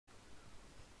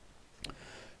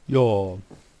Ja.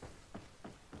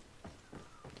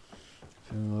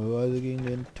 Weise gegen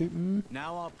den Typen.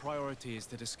 Now our priority is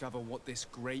to discover what this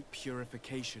great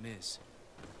purification is.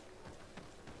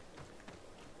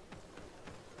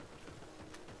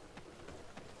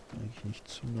 Eigentlich nicht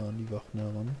zu nah an die Wachen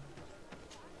heran.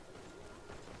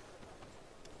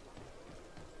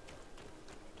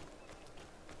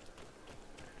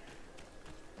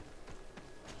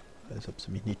 Als ob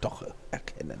sie mich nicht doch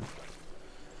erkennen.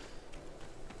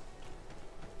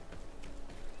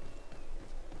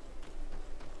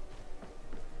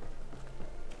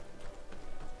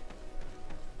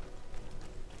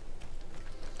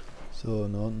 So,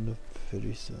 na unten dürfte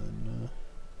fertig sein, ne?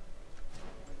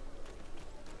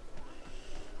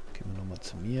 Gehen wir nochmal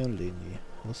zu mir, lehnen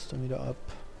die Rüstung wieder ab.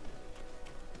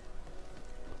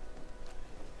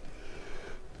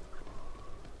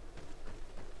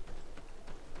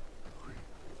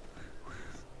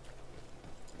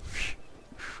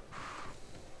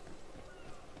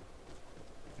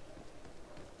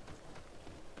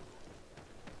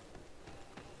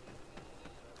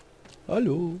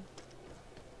 Hallo.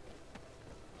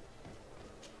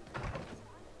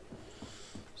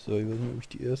 So, ich weiß nicht, ob ich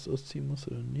die erst ausziehen muss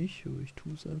oder nicht, aber ich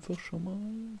tue es einfach schon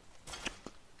mal.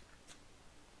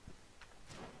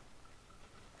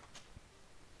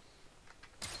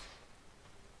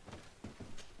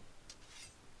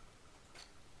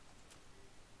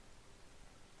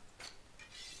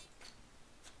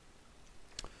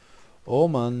 Oh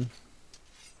Mann.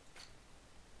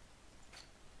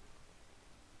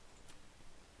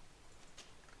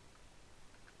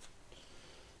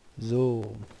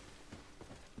 So.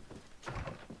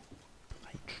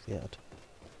 Breitschwert.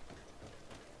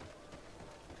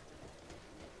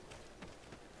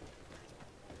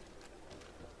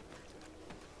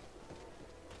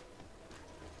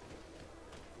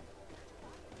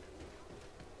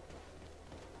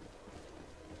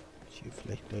 Hier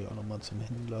vielleicht gleich auch nochmal zum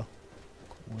Händler.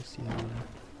 Gucken, was hier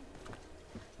haben.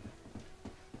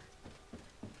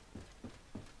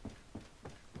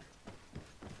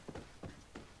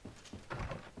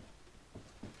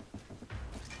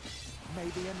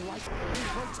 Maybe enlightenment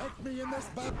will protect me in this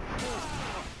battle.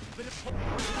 Bit of on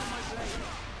my blade.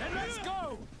 Then let's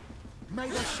go! May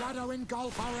the shadow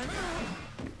engulf our enemy.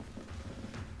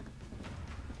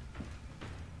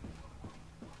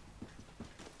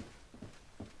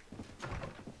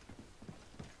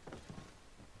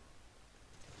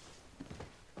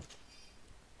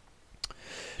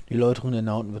 Die Läuterung der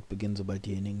Nauten wird beginnen, sobald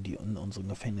diejenigen, die in unseren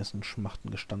Gefängnissen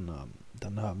Schmachten gestanden haben.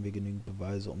 Dann haben wir genügend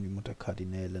Beweise, um die Mutter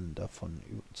Kardinälin davon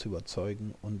zu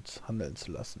überzeugen und handeln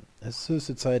zu lassen. Es ist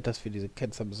höchste Zeit, dass wir diese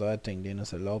Ketzer beseitigen, denen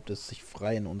es erlaubt ist, sich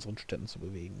frei in unseren Städten zu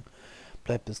bewegen.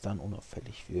 Bleibt bis dahin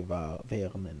unauffällig. Wir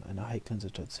wären in einer heiklen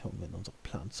Situation, wenn unser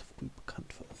Plan zu früh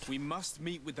bekannt wird. We must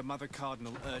meet with the Mother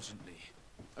Cardinal urgently.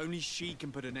 Only she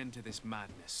can put an end to this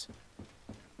madness.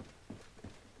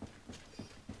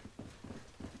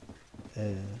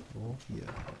 Wo? Hier.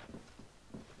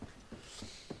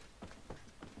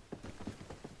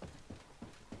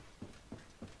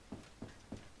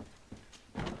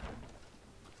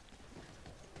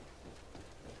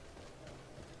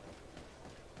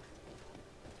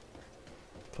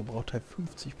 Verbraucht halt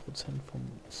 50% vom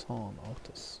Zorn. Auch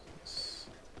das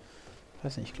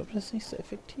weiß nicht, ich glaube, das ist nicht so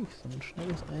effektiv. So ein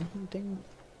schnelles Einhängen-Ding.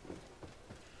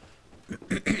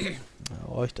 Da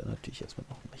brauche ich dann natürlich erstmal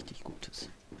noch ein richtig gutes.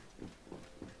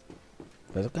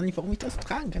 Ich weiß auch gar nicht, warum ich das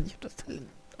tragen kann. Ich habe das Talent.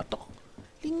 Ach doch,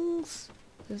 links.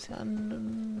 Das ist ja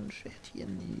ein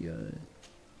Schwertchen hier.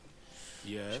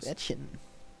 Yes. Schwertchen.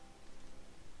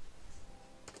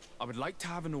 I would like to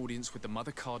have an audience with the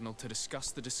Mother Cardinal to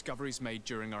discuss the discoveries made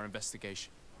during our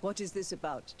investigation. What is this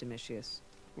about, Domitius?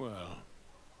 Well,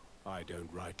 I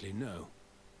don't rightly know.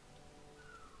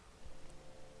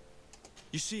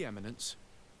 You see, Eminence,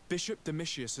 Bishop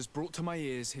Domitius has brought to my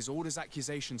ears his order's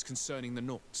accusations concerning the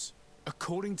Nauts.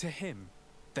 According to him,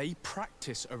 they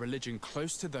practice a religion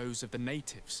close to those of the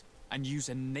natives and use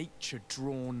a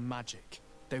nature-drawn magic.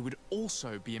 They would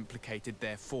also be implicated,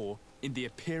 therefore, in the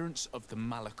appearance of the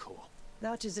Malachor.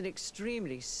 That is an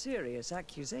extremely serious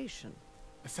accusation.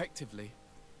 Effectively,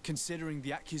 considering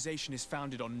the accusation is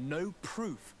founded on no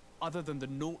proof other than the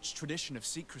Nauts' tradition of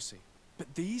secrecy.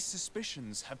 But these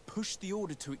suspicions have pushed the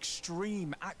Order to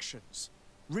extreme actions,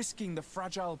 risking the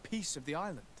fragile peace of the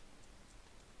island.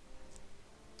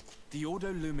 The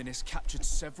Ordo Luminis captured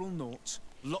several Nauts,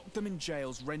 locked them in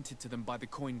jails rented to them by the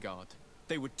Coin Guard.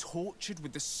 They were tortured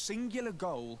with the singular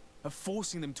goal of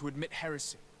forcing them to admit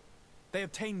heresy. They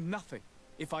obtained nothing.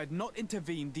 If I had not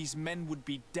intervened, these men would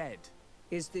be dead.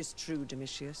 Is this true,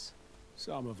 Domitius?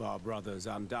 Some of our brothers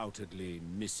undoubtedly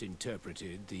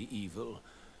misinterpreted the evil.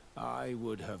 I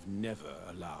would have never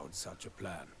allowed such a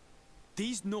plan.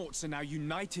 These Naughts are now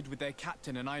united with their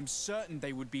captain, and I am certain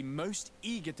they would be most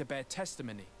eager to bear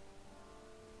testimony.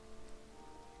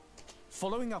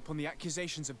 Following up on the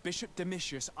accusations of Bishop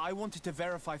Domitius, I wanted to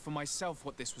verify for myself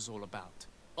what this was all about.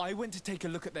 I went to take a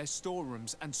look at their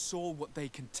storerooms and saw what they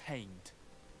contained.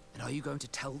 And are you going to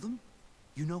tell them?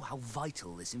 You know how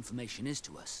vital this information is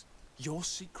to us. Your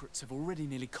secrets have already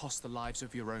nearly cost the lives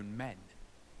of your own men.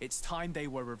 It's time they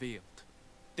were revealed.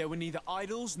 There were neither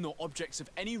idols nor objects of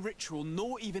any ritual,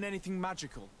 nor even anything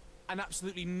magical, and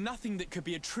absolutely nothing that could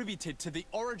be attributed to the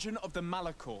origin of the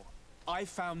Malachor. I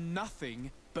found nothing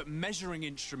but measuring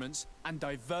instruments and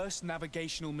diverse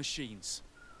navigational machines.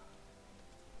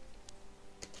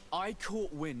 I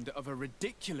caught wind of a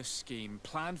ridiculous scheme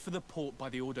planned for the port by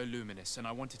the Ordo Luminis, and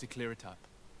I wanted to clear it up.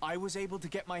 I was able to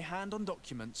get my hand on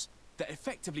documents that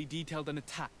effectively detailed an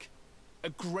attack, a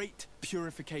great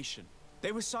purification.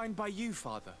 They were signed by you,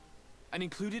 Father, and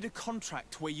included a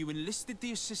contract where you enlisted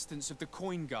the assistance of the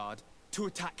Coin Guard to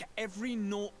attack every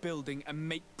Naught building and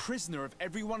make prisoner of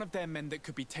every one of their men that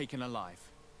could be taken alive.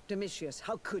 Domitius,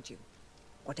 how could you?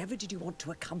 Whatever did you want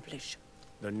to accomplish?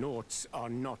 The Naughts are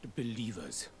not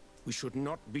believers. We should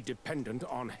not be dependent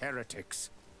on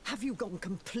heretics. Have you gone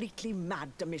completely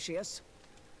mad, Domitius?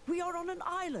 We are on an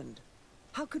island.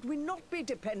 How could we not be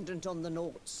dependent on the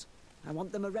Naughts? I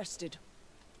want them arrested.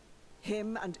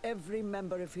 Him and every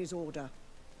member of his order.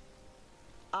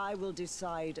 I will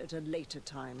decide at a later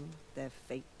time their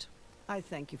fate. I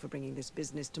thank you for bringing this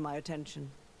business to my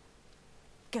attention.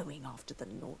 Going after the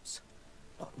Naughts.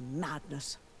 What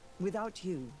madness. Without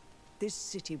you, this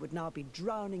city would now be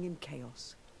drowning in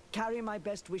chaos. Carry my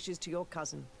best wishes to your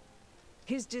cousin.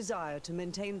 His desire to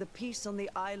maintain the peace on the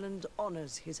island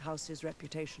honors his house's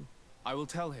reputation. I will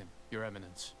tell him, Your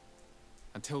Eminence.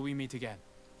 Until we meet again.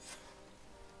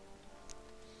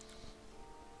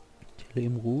 Tele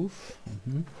im Ruf.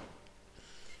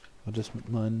 War das mit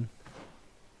meinen...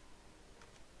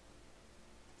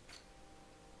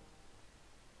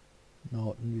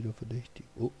 Nauten wieder verdächtig.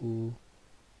 Oh oh.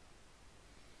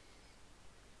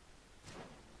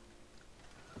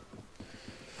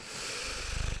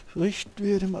 Berichten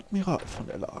wir dem Admiral von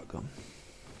der Lage.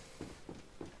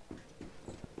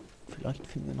 Vielleicht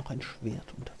finden wir noch ein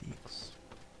Schwert unterwegs.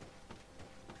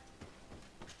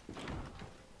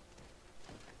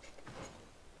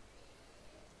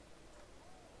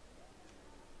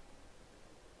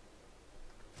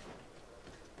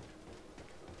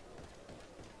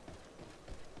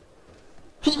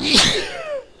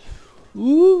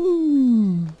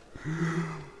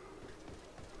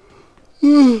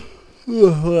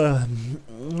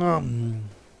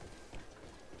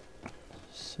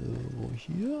 So,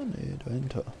 hier? Nee,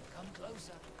 dahinter.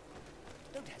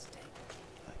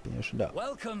 Ich bin ja schon da.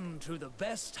 Welcome to the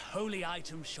best holy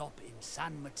item shop in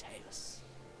San Mateus.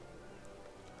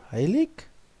 Heilig?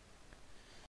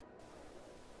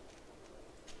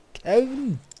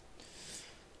 Kevin!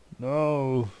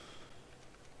 No.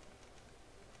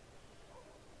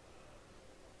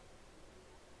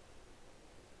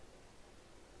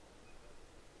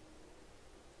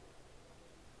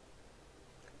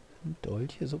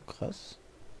 Dolch hier so krass.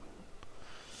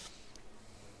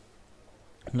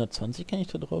 120 kann ich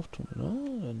da drauf tun,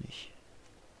 oder nicht?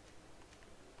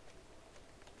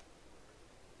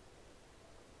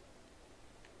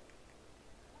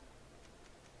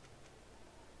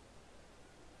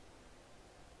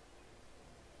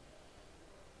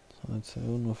 So, jetzt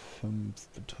nur 5,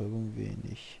 Betäubung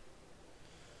wenig.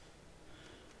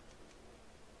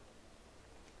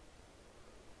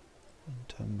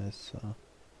 Hintermesser.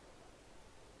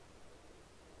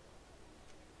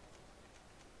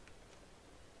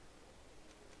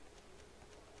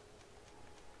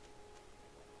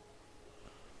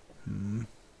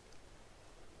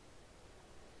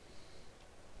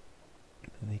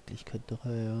 Beweglichkeit 3,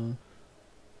 ja.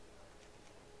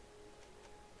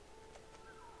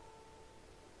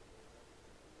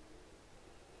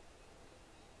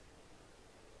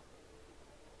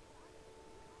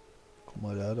 Guck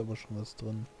mal, da hat aber schon was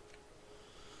drin.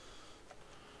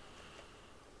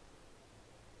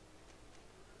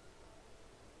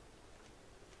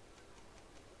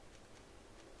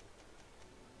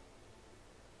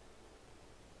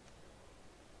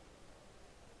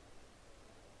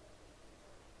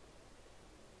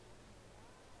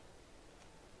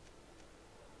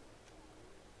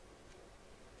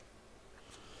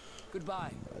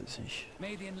 Goodbye. Weiß ich.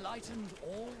 May the enlightened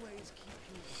always keep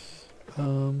you.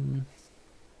 Genau,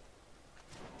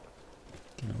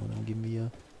 dann gehen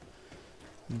wir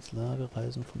ins Lager,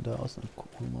 reisen von da aus und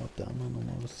gucken wir mal, ob der andere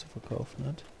nochmal was zu verkaufen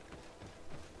hat.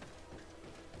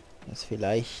 Das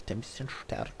vielleicht ein bisschen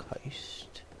stärker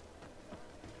ist.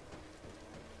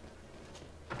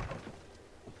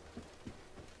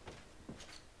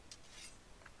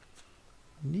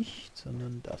 Nicht,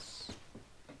 sondern das.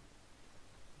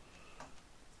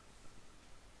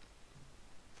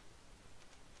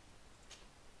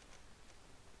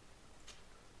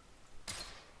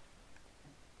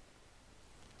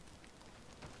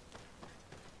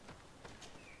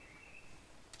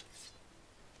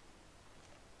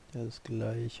 Das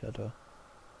gleiche hat er.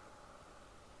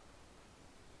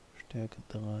 Stärke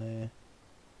 3.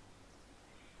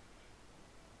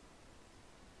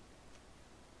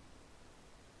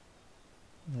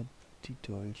 Ja, die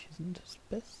Dolche sind das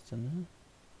Beste, ne?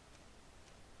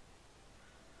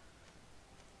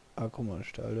 Ah, guck mal,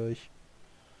 Stahldolch.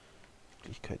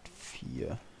 Möglichkeit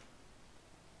 4.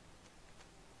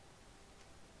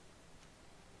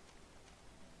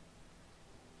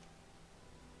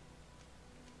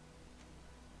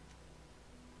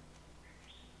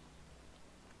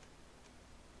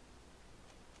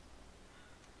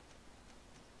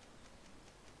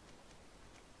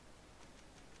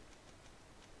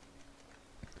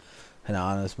 Keine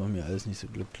Ahnung, das macht mir alles nicht so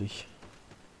glücklich.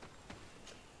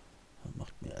 Das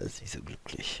macht mir alles nicht so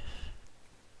glücklich.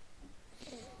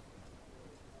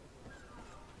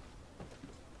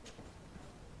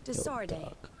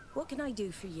 Desarde, what can I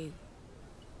do for you?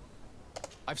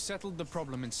 I've settled the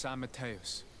problem in San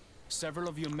Mateos. Several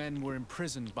of your men were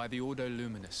imprisoned by the Ordo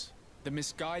Luminous. The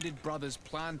misguided brothers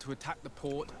planned to attack the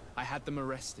port. I had them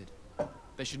arrested.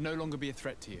 They should no longer be a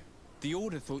threat to you. The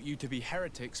Order thought you to be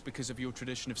heretics because of your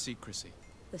tradition of secrecy.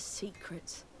 The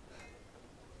secrets.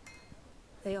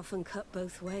 They often cut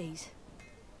both ways.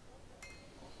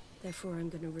 Therefore, I'm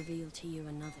going to reveal to you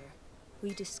another.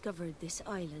 We discovered this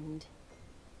island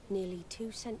nearly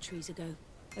 2 centuries ago.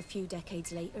 A few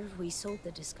decades later, we sold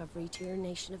the discovery to your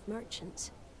nation of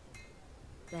merchants.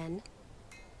 Then,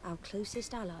 our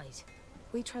closest allies.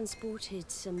 We transported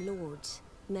some lords,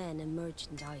 men and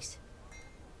merchandise.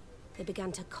 They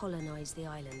began to colonize the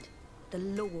island. The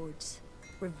lords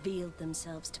revealed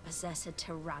themselves to possess a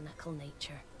tyrannical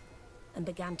nature and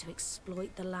began to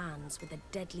exploit the lands with a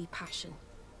deadly passion.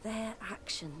 Their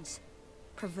actions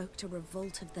provoked a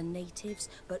revolt of the natives,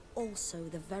 but also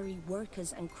the very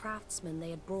workers and craftsmen they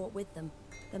had brought with them.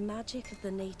 The magic of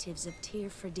the natives of Tir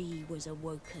Freddy was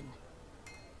awoken.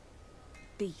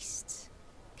 Beasts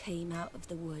came out of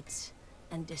the woods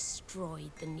and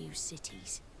destroyed the new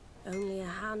cities. Only a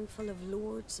handful of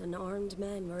lords and armed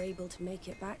men were able to make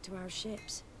it back to our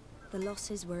ships. The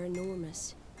losses were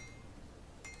enormous.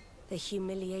 The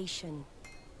humiliation,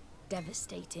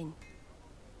 devastating.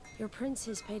 Your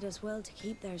princes paid us well to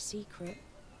keep their secret.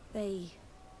 They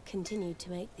continued to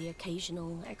make the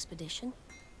occasional expedition.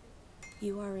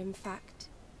 You are, in fact,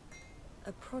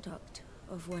 a product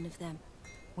of one of them.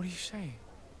 What are you saying?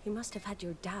 You must have had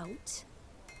your doubts.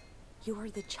 You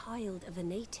are the child of a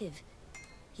native.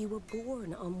 You were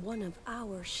born on one of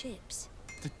our ships.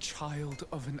 The child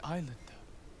of an islander?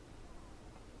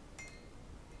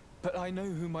 But I know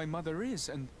who my mother is,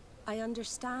 and... I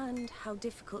understand how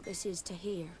difficult this is to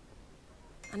hear.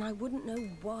 And I wouldn't know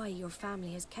why your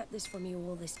family has kept this from you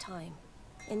all this time.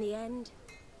 In the end,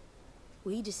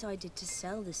 we decided to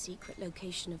sell the secret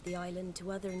location of the island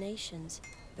to other nations.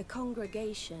 The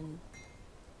congregation,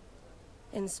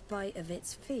 in spite of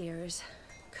its fears,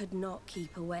 could not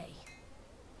keep away.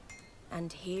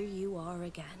 And here you are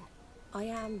again. I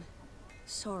am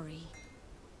sorry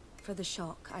for the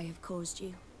shock I have caused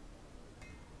you.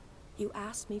 You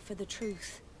asked me for the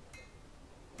truth,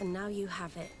 and now you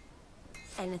have it.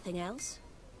 Anything else?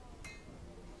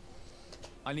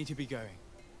 I need to be going.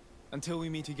 Until we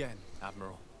meet again,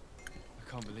 Admiral. I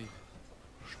can't believe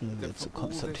it. Schnell That wieder zu for all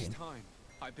this Konstantin. time,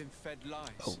 I've been fed lies.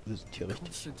 Oh, wir sind hier richtig.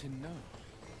 Constantine, no.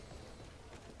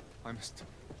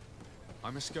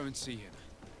 I must go and see him.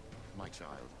 My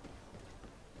child,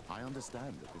 I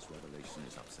understand that this revelation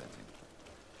is upsetting.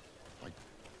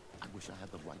 I wish I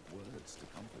had the right words to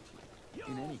comfort you.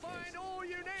 In any You'll find case, all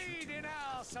you you need do in not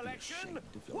our have to be selection. ashamed of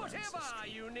your Whatever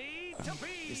ancestry. you need to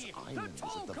This be island the is at the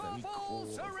talk very of core all of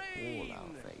all serene.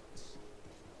 our fates.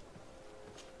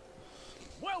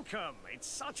 Welcome. It's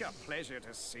such a pleasure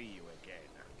to see you again.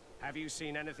 Have you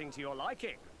seen anything to your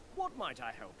liking? What might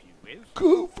I help you with?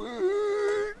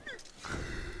 Kaufen!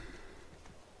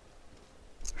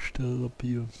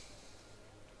 Starrabier.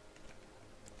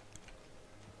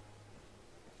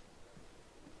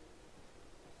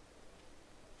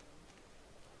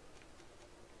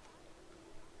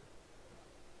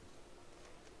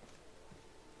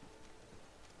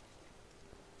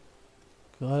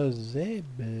 Gerade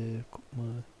Säbel, guck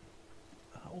mal.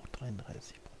 Ah, auch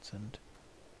 33%.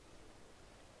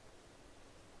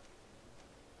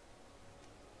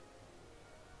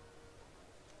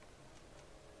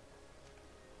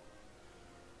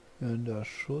 Ja,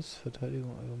 Schuss,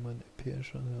 Verteidigung allgemein EP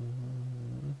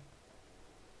schon.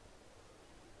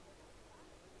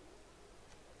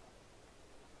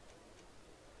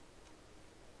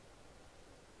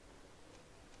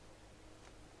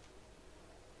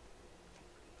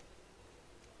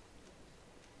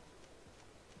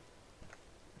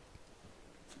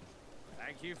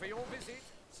 Thank you for your visit.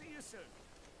 See you soon.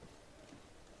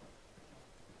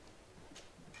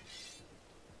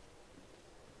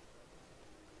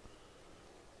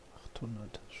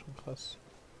 800, schon krass.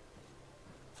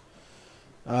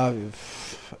 Ah,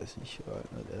 weiß nicht,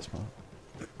 halt erstmal.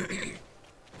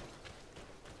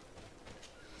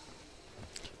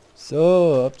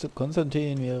 So, ab zu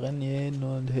Konstantin, wir rennen hier hin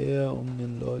und her, um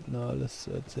den Leuten alles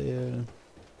zu erzählen.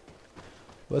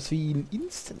 Was wie im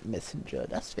Instant Messenger,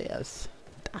 das wär's.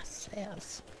 Das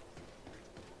wär's.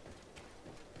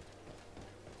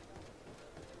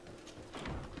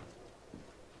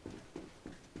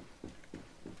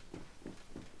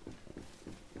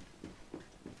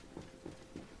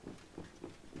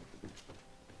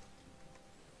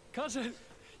 Cousin,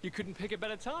 you couldn't pick a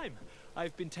better time.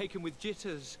 I've been taken with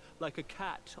jitters like a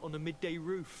cat on a midday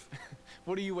roof.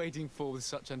 What are you waiting for with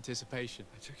such anticipation?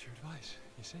 I took your advice,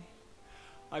 you see?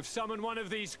 I've summoned one of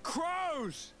these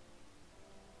crows!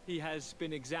 He has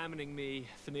been examining me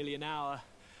for nearly an hour.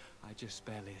 I just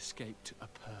barely escaped a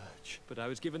purge. But I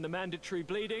was given the mandatory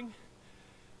bleeding.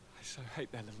 I so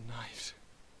hate their little knives.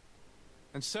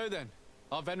 And so then,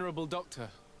 our venerable doctor,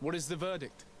 what is the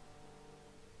verdict?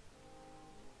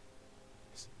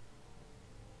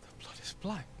 The blood is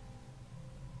black.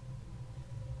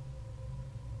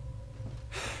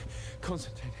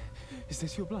 Constantine, is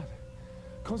this your blood?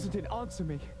 Constantine, answer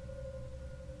me.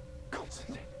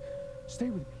 Constantine,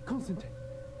 stay with me. Constantine.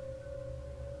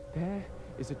 There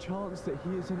is a chance that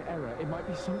he is in error. It might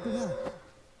be something else.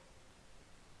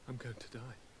 I'm going to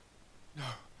die. No,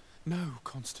 no,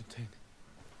 Constantine.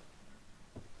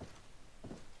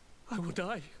 I will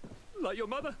die, like your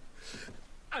mother,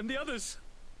 and the others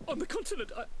on the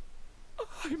continent.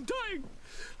 I am dying.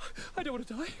 I don't want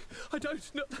to die. I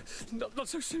don't. Not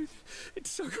so soon.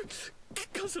 It's so good.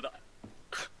 Cousin,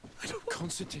 I don't want...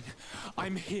 Constantine,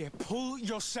 I'm here. Pull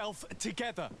yourself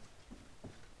together.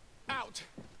 Out.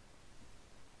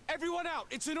 Everyone out.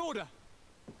 It's an order.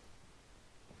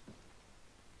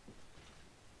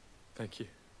 Thank you,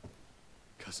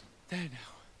 cousin. There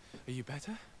now. Are you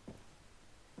better?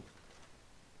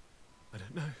 I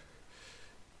don't know.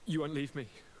 You won't leave me,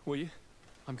 will you?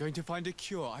 I'm going to find a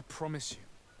cure, I promise you.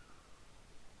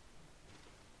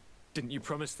 Didn't you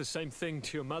promise the same thing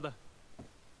to your mother?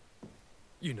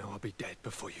 You know I'll be dead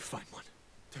before you find one.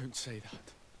 Don't say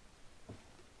that.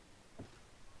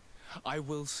 I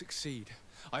will succeed.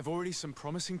 I've already some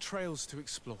promising trails to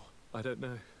explore. I don't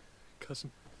know,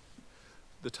 cousin.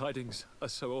 The tidings are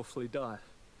so awfully dire.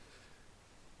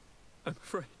 I'm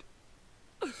afraid.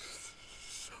 I'm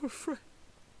so afraid.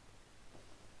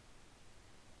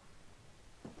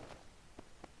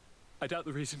 I doubt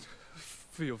the reason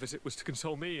for your visit was to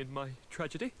console me in my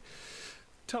tragedy.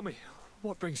 Tell me,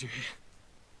 what brings you here?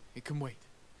 It can wait.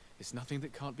 It's nothing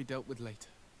that can't be dealt with later.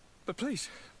 But please,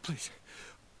 please,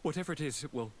 whatever it is,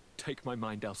 it will take my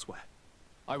mind elsewhere.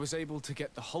 I was able to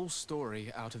get the whole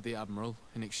story out of the Admiral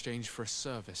in exchange for a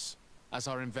service. As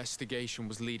our investigation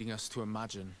was leading us to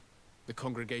imagine, the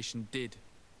congregation did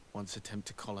once attempt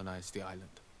to colonize the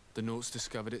island. The Nauts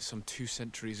discovered it some 2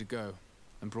 centuries ago,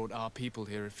 and brought our people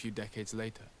here a few decades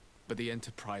later. But the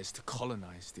enterprise to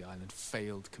colonize the island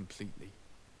failed completely.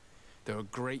 There were a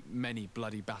great many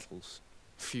bloody battles.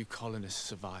 Few colonists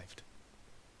survived.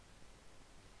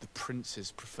 The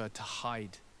princes preferred to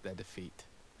hide their defeat,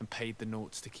 and paid the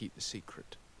Nauts to keep the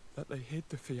secret. That they hid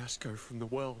the fiasco from the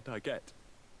world, I get.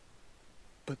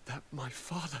 But that my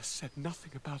father said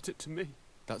nothing about it to me.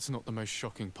 That's not the most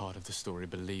shocking part of the story,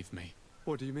 believe me.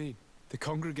 What do you mean? The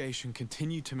congregation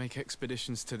continued to make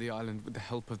expeditions to the island with the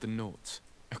help of the Nauts.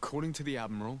 According to the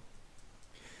Admiral,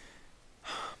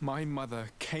 my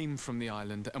mother came from the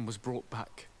island and was brought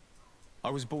back. I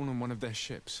was born on one of their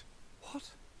ships.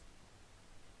 What?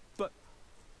 But...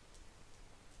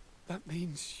 that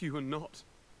means you are not...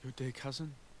 Your dear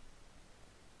cousin?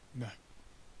 No.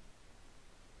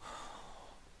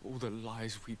 All the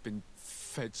lies we've been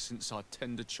fed since our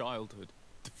tender childhood.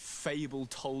 The fable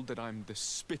told that I'm the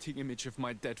spitting image of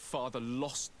my dead father,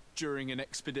 lost during an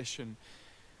expedition.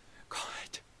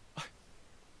 God,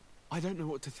 I don't know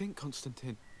what to think,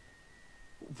 Constantine.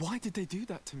 Why did they do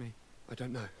that to me? I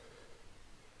don't know.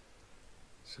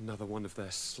 It's another one of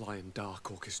their sly and dark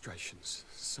orchestrations.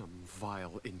 Some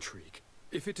vile intrigue.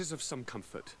 If it is of some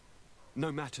comfort,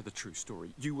 no matter the true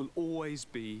story, you will always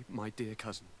be my dear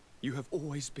cousin. You have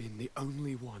always been the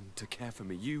only one to care for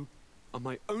me. You are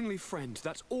my only friend.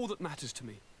 That's all that matters to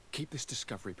me. Keep this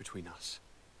discovery between us.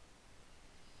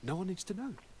 No one needs to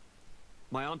know.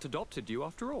 My aunt adopted you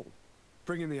after all.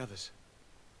 Bring in the others.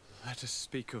 Let us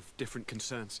speak of different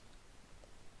concerns.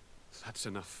 That's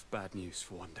enough bad news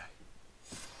for one day.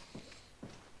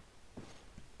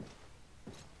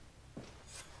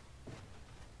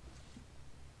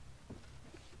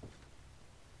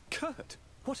 Kurt,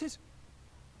 what is...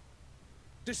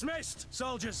 Dismissed,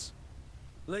 soldiers!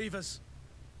 Leave us.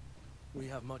 We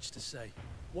have much to say.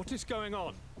 What is going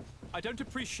on? I don't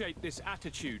appreciate this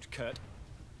attitude, Kurt.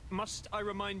 Must I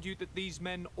remind you that these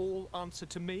men all answer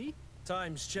to me?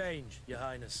 Times change, Your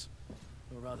Highness.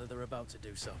 Or rather, they're about to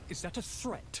do so. Is that a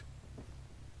threat?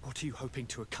 What are you hoping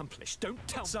to accomplish? Don't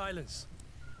tell me. Silence!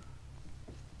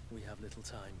 We have little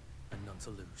time and none to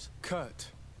lose. Kurt,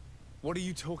 what are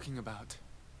you talking about?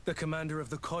 The commander of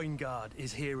the Coin Guard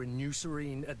is here in New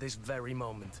Serene at this very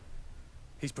moment.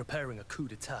 He's preparing a coup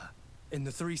d'etat. In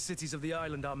the 3 cities of the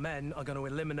island, our men are going to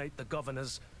eliminate the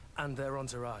governors and their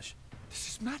entourage. This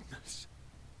is madness.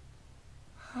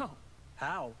 How?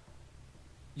 How?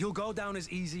 You'll go down as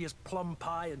easy as plum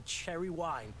pie and cherry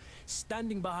wine.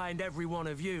 Standing behind every one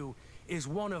of you is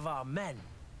one of our men.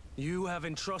 You have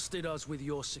entrusted us with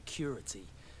your security.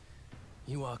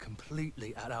 You are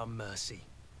completely at our mercy.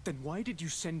 Then why did you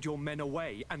send your men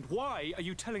away? And why are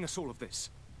you telling us all of this?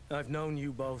 I've known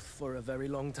you both for a very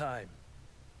long time.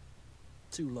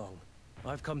 Too long.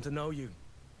 I've come to know you.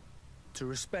 To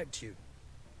respect you.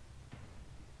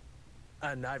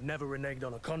 And I've never reneged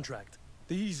on a contract.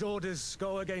 These orders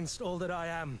go against all that I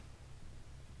am.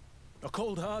 A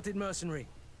cold-hearted mercenary.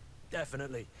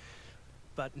 Definitely.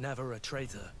 But never a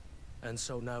traitor. And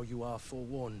so now you are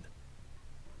forewarned.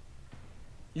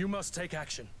 You must take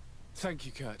action. Thank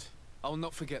you, Kurt. I'll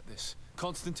not forget this.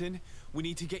 Constantine, we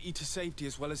need to get you to safety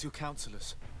as well as your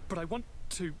counselors. But I want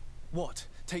to... What?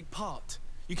 Take part?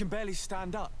 You can barely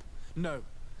stand up. No.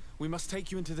 We must take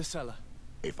you into the cellar.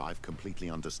 If I've completely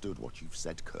understood what you've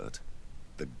said, Kurt,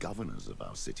 the governors of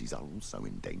our cities are also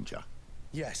in danger.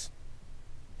 Yes.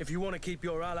 If you want to keep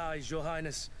your allies, Your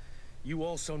Highness, you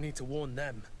also need to warn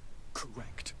them.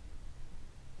 Correct.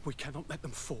 We cannot let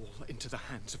them fall into the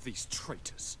hands of these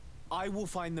traitors. I will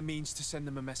find the means to send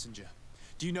them a messenger.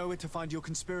 Do you know where to find your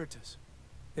conspirators?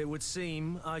 It would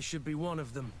seem I should be one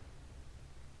of them.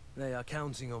 They are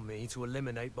counting on me to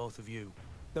eliminate both of you.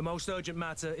 The most urgent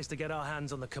matter is to get our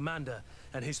hands on the commander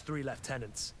and his 3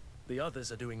 lieutenants. The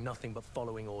others are doing nothing but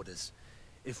following orders.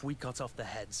 If we cut off their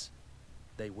heads,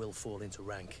 they will fall into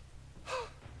rank.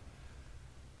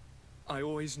 I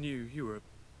always knew you were a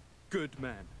good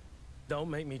man. Don't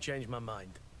make me change my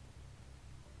mind.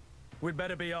 We'd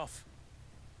better be off.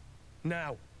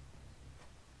 Now.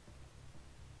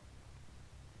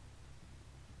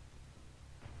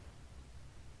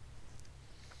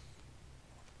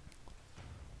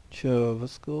 Tja,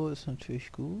 Vasco ist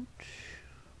natürlich gut.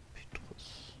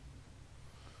 Petrus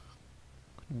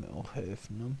kann mir auch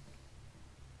helfen, ne?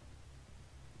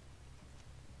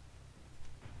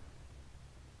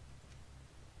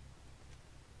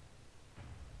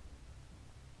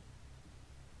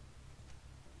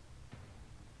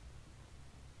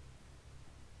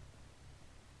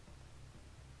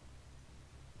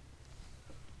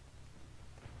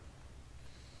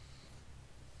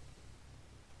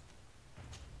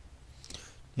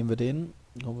 Nehmen wir den.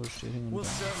 We'll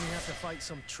certainly have to fight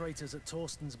some traitors at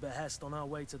Torsten's behest on our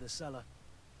way to the cellar.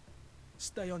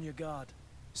 Stay on your guard.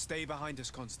 Stay behind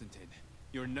us, Constantine.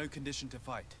 You're in no condition to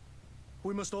fight.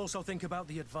 We must also think about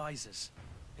the advisors,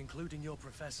 including your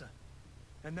professor.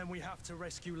 And then we have to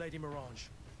rescue Lady Mirange.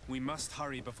 We must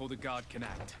hurry before the guard can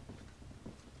act.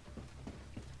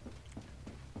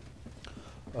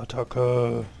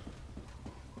 Attacke.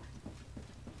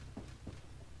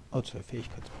 Oh, 2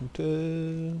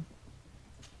 Fähigkeitspunkte.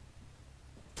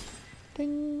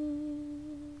 Ding.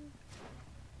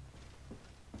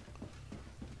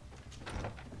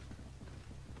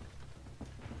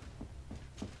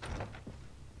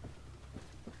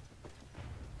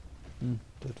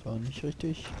 Das war nicht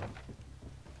richtig.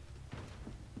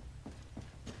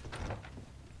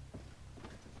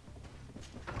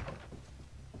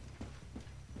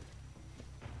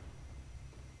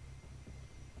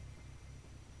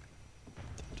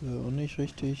 Das war auch nicht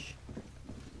richtig.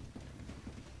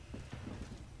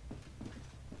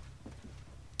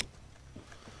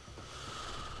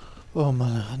 Oh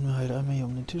Mann, da rennen wir halt einmal hier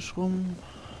um den Tisch rum.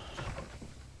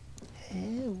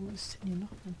 Hä, wo ist denn hier noch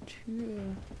eine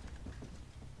Tür?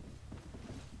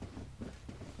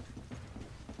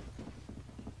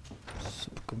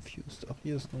 Super confused. Ach,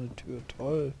 hier ist noch eine Tür.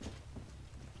 Toll.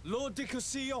 Lord de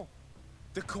Cosillon!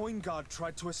 The Coin Guard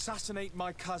tried to assassinate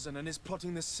my cousin and is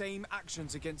plotting the same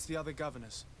actions against the other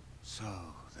governors. So,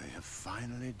 they have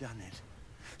finally done it.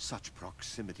 Such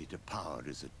proximity to power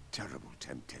is a terrible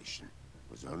temptation.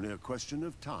 It was only a question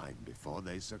of time before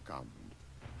they succumbed.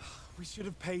 We should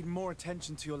have paid more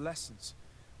attention to your lessons.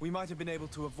 We might have been able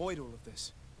to avoid all of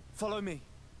this. Follow me.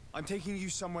 I'm taking you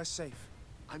somewhere safe.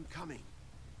 I'm coming.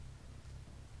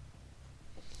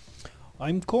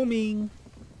 I'm coming.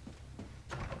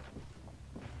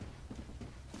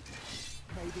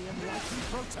 Maybe enlighten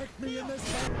protect me in this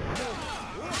battle.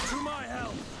 To my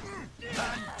help!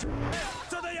 And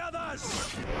to the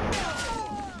others!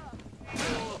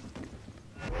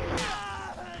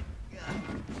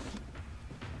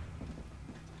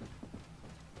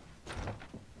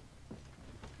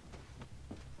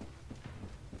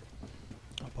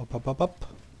 Up.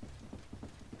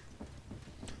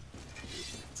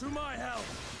 To my help!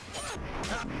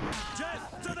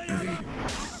 Death to the others!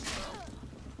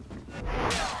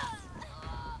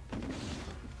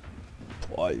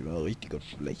 Boah, ich bin ein richtiger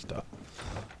Schlechter.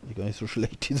 Ist gar nicht so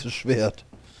schlecht, dieses Schwert.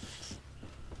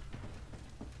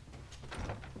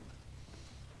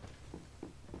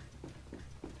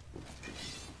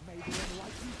 Maybe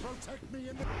enlighten protect me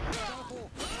in the battle.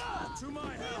 To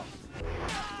my help!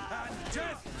 And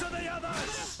death to the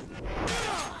others!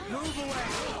 Move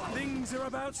away! Things are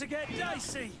about to get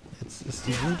dicey! Jetzt ist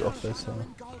die Wut auch besser.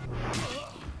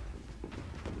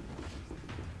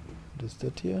 Was ist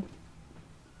das hier?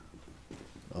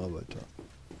 Arbeiter.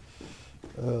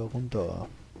 Runter.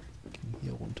 Ging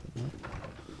hier runter, ne?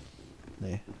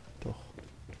 Nee, doch.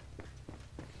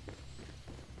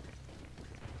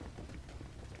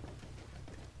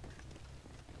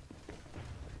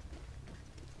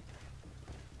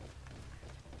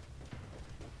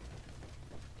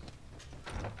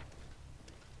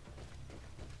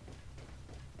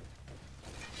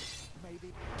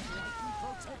 Maybe enlighten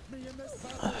protect me in this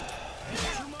battle.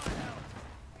 To my help!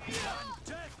 And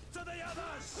death to the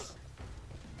others!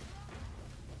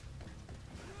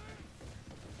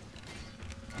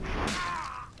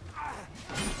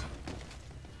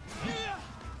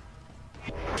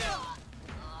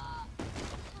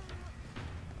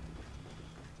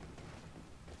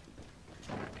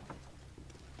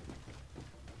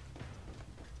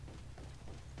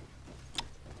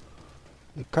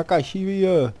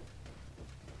 Kakashi.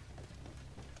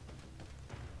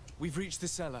 We've reached the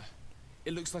cellar.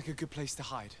 It looks like a good place to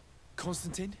hide.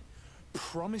 Constantine,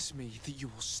 promise me that you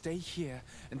will stay here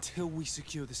until we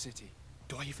secure the city.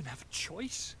 Do I even have a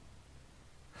choice?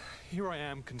 Here I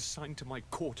am, consigned to my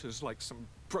quarters like some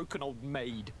broken old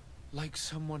maid. Like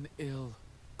someone ill,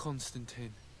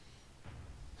 Constantine.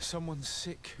 Someone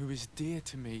sick who is dear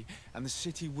to me, and the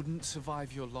city wouldn't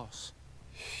survive your loss.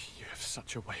 You have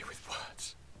such a way with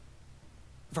words.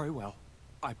 Very well.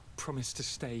 I promise to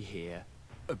stay here,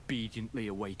 obediently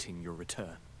awaiting your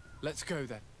return. Let's go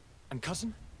then. And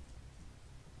cousin?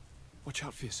 Watch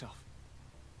out for yourself.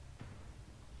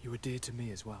 You were dear to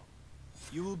me as well.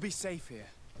 You will be safe here.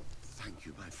 Thank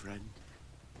you, my friend.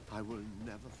 I will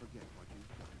never forget what you've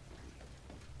done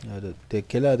for me. Ja, der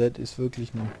Keller, das ist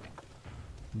wirklich ein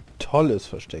tolles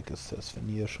Versteck, ist das, wenn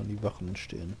hier schon die Wachen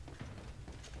stehen.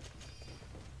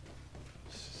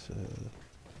 Das ist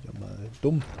wieder mal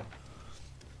dumm.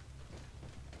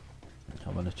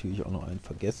 Haben wir natürlich auch noch einen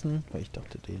vergessen, weil ich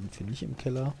dachte, den finde ich im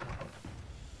Keller.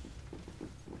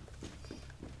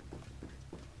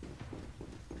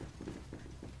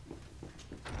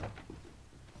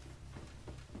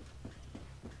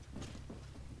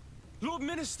 Lord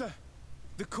Minister!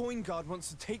 The Coin Guard wants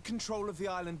to take control of the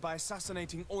island by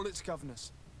assassinating all its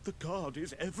governors. The guard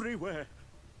is everywhere.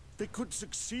 They could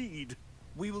succeed.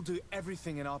 We will do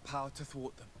everything in our power to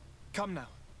thwart them. Come now.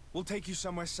 We'll take you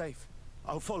somewhere safe.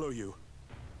 I'll follow you.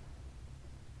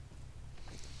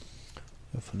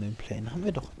 Ja, von den Plänen haben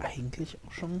wir doch eigentlich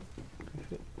auch schon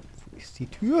gehört. Wo ist die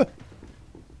Tür?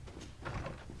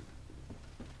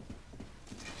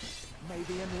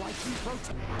 Maybe enlighten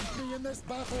protect me in this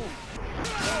battle.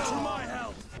 To my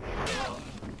help!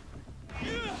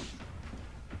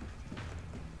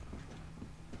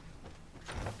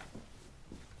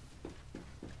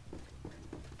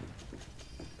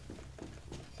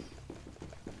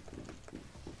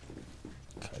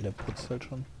 Karl, der putzt halt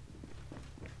schon.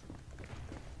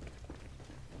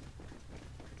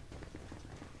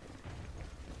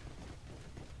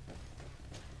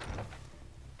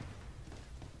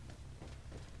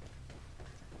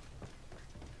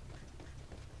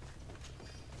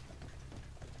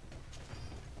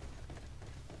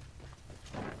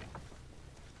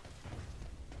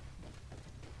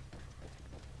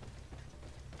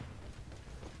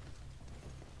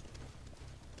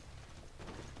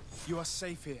 You are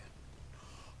safe here.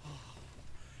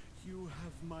 You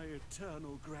have my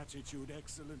eternal gratitude,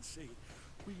 Excellency.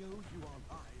 We owe you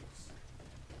our lives.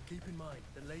 Keep in mind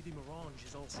that Lady Mirange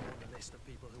is also on the list of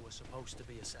people who were supposed to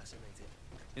be assassinated.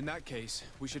 In that case,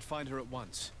 we should find her at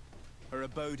once. Her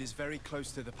abode is very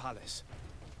close to the palace.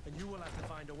 And you will have to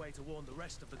find a way to warn the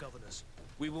rest of the governors.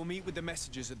 We will meet with the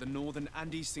messengers at the northern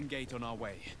and eastern gate on our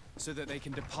way, so that they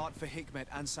can depart for Hikmet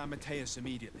and San Mateus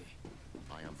immediately.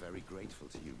 I am very grateful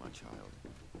to you, my child.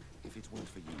 If it weren't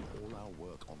for you, all our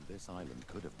work on this island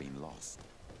could have been lost.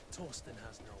 Torsten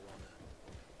has no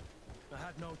honor. I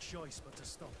had no choice but to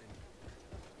stop him.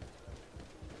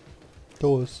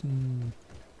 Thorsten.